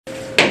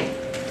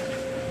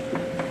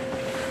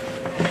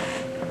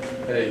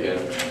Hey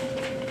again.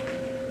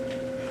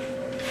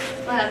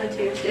 What happened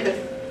to your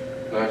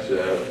tooth? Knocked you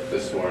out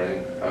this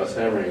morning. I was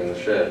hammering in the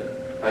shed.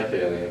 Hi,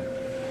 Kaylee.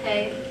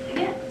 Hey,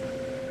 again.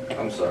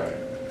 I'm sorry.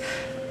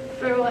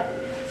 For what?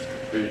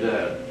 For your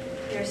dad.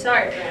 You're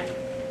sorry for him.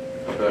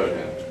 About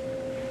him.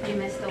 You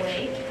missed the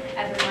wake.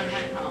 Everyone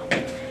went home.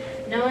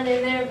 No one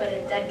in there but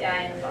a dead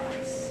guy in a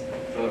box.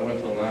 I thought it went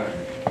till 9.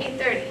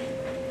 8:30.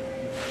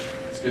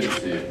 It's good to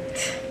see you.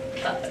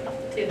 Fuck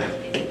off, too,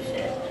 piece of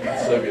shit.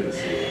 It's so good to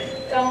see you.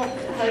 Don't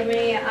hug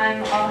me.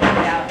 I'm all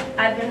hugged out.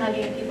 I've been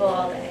hugging people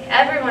all day.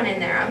 Everyone in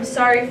there. I'm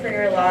sorry for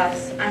your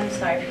loss. I'm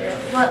sorry for your...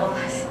 What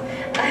loss?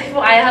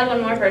 I hug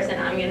one more person.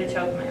 I'm going to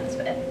choke my own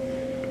spit.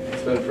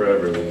 It's been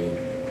forever, Leanie.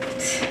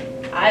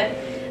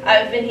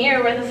 I've been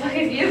here. Where the fuck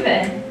have you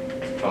been?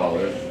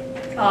 College.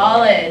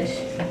 College.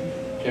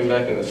 Came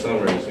back in the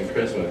summers and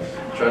Christmas.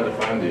 Tried to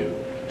find you.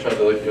 Tried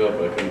to look you up,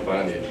 but I couldn't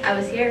find you. I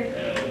was here.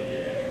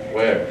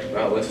 Where?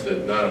 Not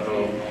listed. Not at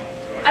home.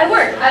 I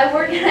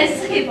work and I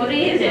sleep. What do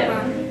you do?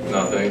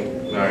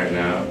 Nothing. Not right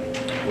now.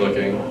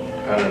 Looking.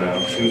 I don't know.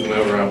 Seems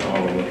whenever I'm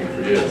home, I'm looking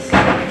for you.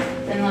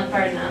 Didn't look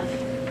hard enough.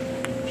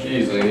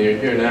 Jeez, Leanie, you're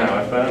here now.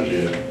 I found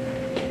you.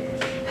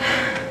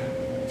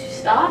 Did you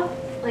stop?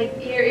 Like,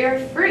 you're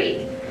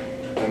free.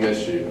 I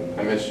miss you.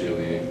 I miss you,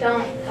 Leanie.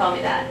 Don't call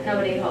me that.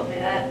 Nobody told me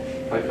that.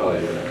 I call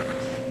you that.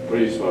 What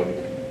are you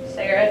smoking?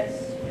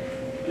 Cigarettes?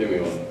 Give me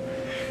one.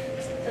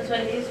 That's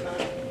what you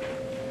smoke.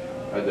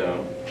 I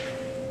don't.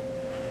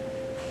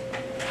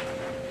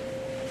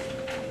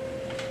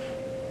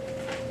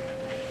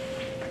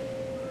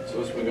 So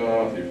what's been going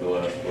on with you for the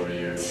last 4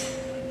 years?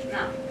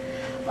 No.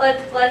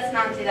 Let's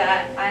not do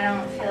that. I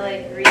don't feel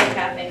like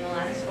recapping the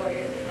last 4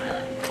 years of my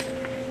life.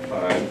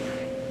 Fine.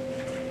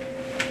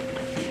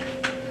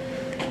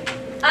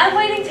 I'm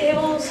waiting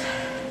tables.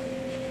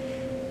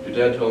 Your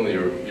dad told me you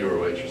were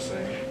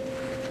waitressing.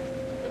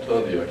 I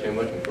told you, I came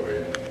looking for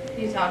you.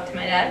 You talked to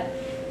my dad?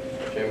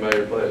 I came by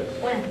your place.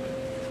 When?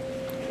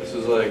 This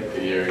was like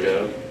a year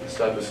ago. I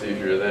stopped to see if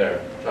you were there.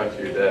 Talked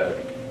to your dad.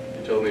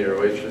 He told me you were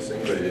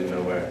waitressing, but he didn't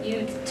know where.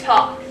 You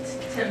talked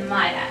to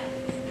my dad.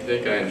 You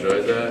think I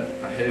enjoyed that?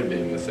 I hated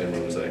being in the same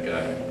room as that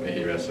guy. May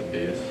he rest in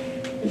peace.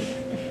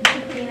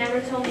 You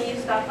never told me you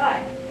stopped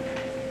by.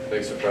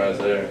 Big surprise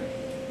there.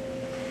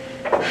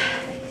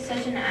 He's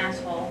such an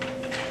asshole.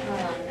 I'm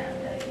alone now,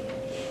 Dougie.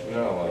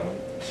 You're not alone.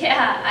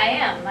 Yeah, I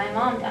am. My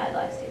mom died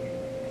last year.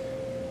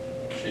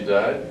 She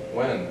died?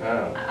 When?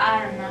 How?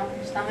 I don't know,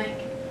 her stomach.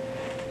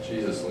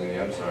 Jesus, Leanie,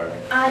 I'm sorry.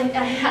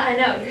 I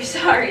know, you're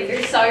sorry.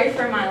 You're sorry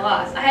for my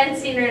loss. I hadn't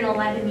seen her in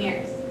 11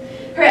 years.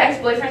 Her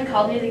ex-boyfriend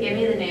called me to give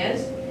me the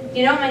news.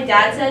 You know what my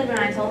dad said when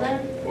I told him?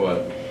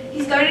 What?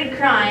 He started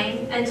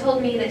crying and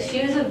told me that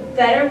she was a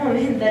better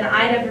woman than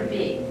I'd ever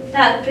be.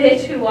 That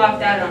bitch who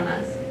walked out on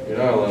us. You're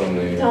not alone,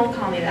 Leanie. Don't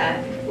call me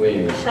that.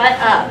 Leanie. Shut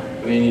up.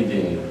 Leanie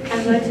Deanie.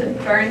 I'm going to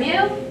burn you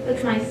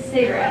with my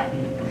cigarette.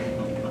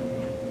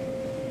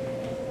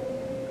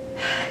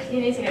 You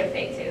need to get a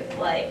fake tooth.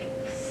 Like,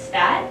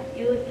 stat?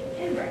 You look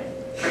inbred.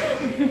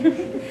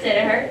 Did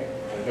it hurt?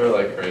 I feel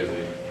like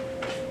crazy.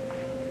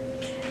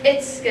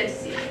 It's good to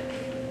see you.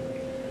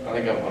 I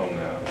think I'm home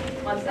now.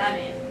 What's that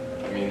mean?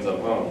 It means I'm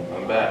home.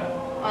 I'm back.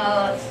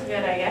 Well, that's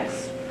good, I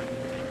guess.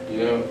 You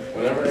know,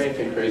 whenever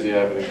anything crazy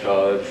happened in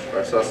college, or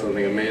I saw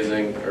something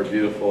amazing, or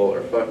beautiful,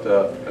 or fucked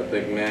up, I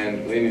think,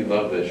 man, Leanie'd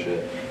love this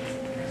shit.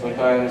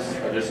 Sometimes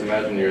I just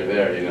imagine you're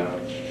there, you know.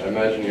 I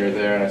imagine you're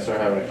there and I start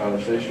having a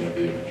conversation with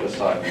you, just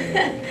talking to you.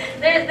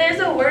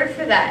 There's a word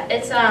for that.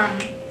 It's,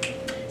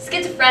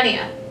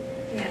 schizophrenia.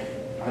 Yeah.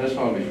 I just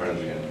want to be friends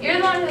again. You're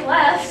the one who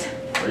left.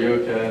 Are you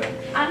okay?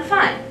 I'm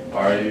fine.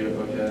 Are you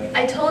okay?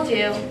 I told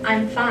you,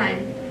 I'm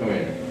fine. Come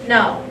here.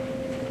 No.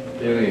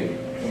 Aileen,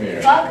 come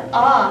here. Fuck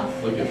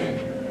off. Look at me.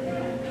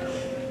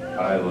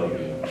 I love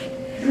you.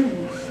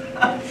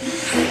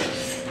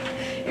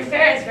 Your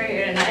parents were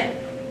here tonight.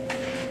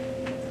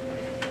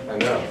 I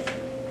know.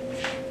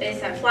 They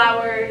sent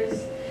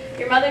flowers.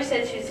 Your mother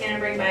said she was going to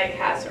bring by a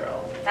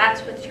casserole.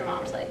 That's what your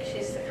mom's like.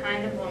 She's the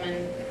kind of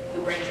woman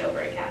who brings over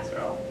a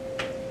casserole.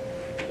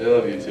 They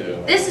love you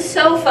too. This is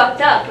so fucked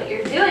up what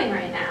you're doing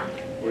right now.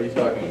 What are you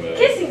talking about?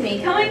 Kissing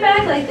me, coming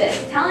back like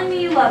this, telling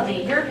me you love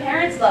me, your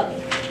parents love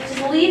me. Just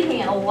leave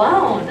me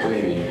alone.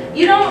 Leanie.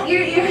 You don't,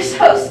 you're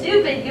so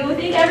stupid. You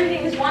think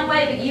everything is one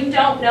way, but you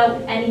don't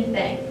know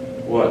anything.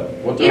 What?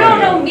 What do You I don't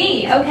know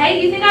me,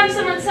 okay? You think I'm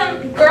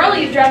some girl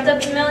you dreamt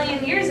up a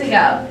million years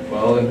ago.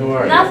 Well, then who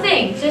are you?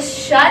 Nothing. Just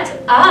shut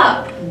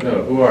up.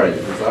 No, who are you?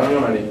 Because I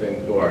don't know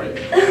anything. Who are you?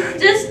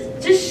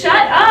 just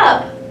shut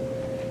up.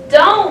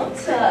 Don't.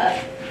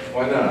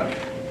 Why not?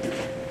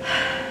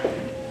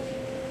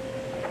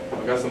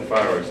 I've got some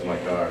fireworks in my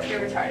car.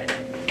 You're retarded.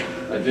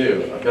 I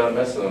do. I've got a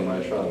mess in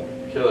my trunk.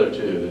 Killer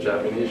too, the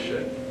Japanese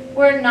shit.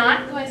 We're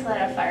not going to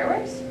let off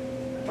fireworks?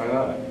 Why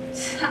not?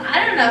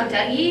 I don't know,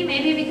 Dougie.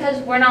 Maybe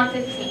because we're not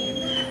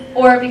 15.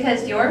 Or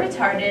because you're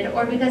retarded.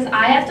 Or because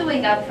I have to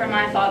wake up for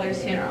my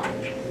father's funeral.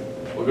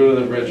 We'll go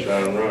to the bridge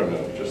down in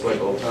Roanoke, just like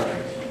old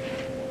times.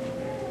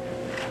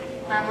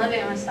 I'm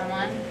living with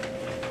someone.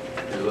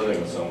 You're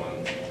living with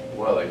someone.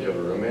 What, like you have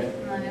a roommate?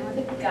 I'm living with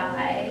a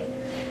guy.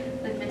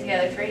 We've been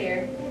together for a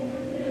year.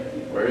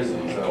 Where is he?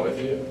 He's not with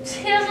you?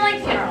 He doesn't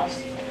like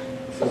funerals.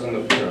 This isn't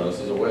a funeral, this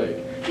is a wake.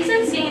 He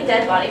said seeing a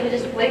dead body would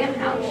just wig him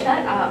out.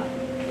 Shut up.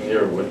 And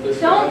you're with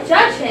this Don't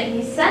guy? judge him.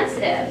 He's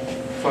sensitive.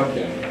 Fuck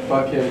him.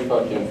 Fuck him,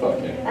 fuck him, fuck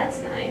him. That's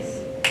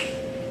nice.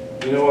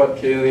 You know what,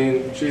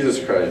 Kayleen?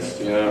 Jesus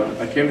Christ, you know,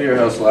 I came to your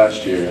house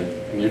last year,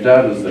 and your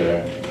dad was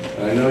there,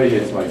 and I know he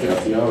hates my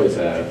guts, he always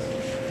has.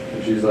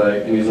 And he's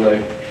like,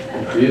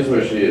 she is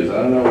where she is,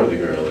 I don't know where the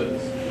girl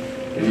is.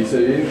 And he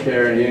said he didn't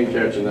care, and he didn't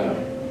care to know.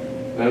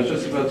 And I was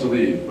just about to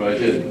leave, but I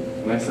didn't.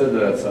 And I said to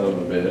that son of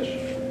a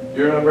bitch,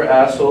 you remember,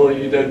 asshole,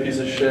 you dead piece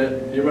of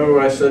shit? You remember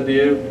what I said to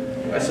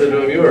you? I said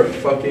to him, you are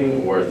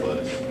fucking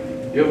worthless.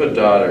 You have a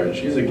daughter, and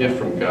she's a gift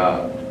from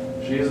God.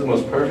 She is the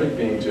most perfect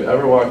being to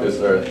ever walk this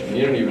earth, and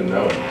you don't even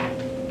know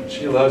it.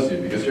 She loves you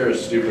because you're a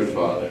stupid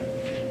father.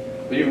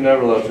 But you've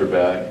never loved her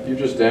back. You've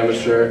just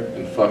damaged her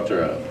and fucked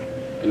her up.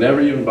 And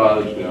never even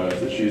bothered to notice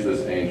that she's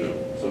this angel.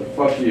 So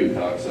fuck you,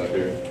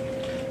 cocksucker.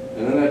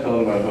 And then I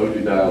told him I hope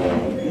you die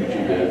alone, which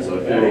you did, so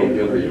I feel a little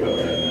guilty about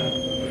that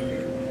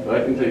now. But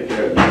I can take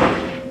care of you.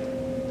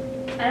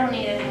 I don't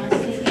need anyone to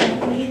take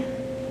care of me.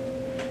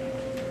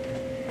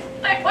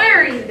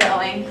 Where are you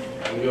going?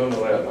 I'm going to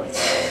lay out my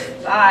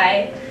flowers.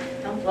 Bye.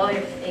 Don't blow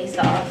your face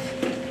off.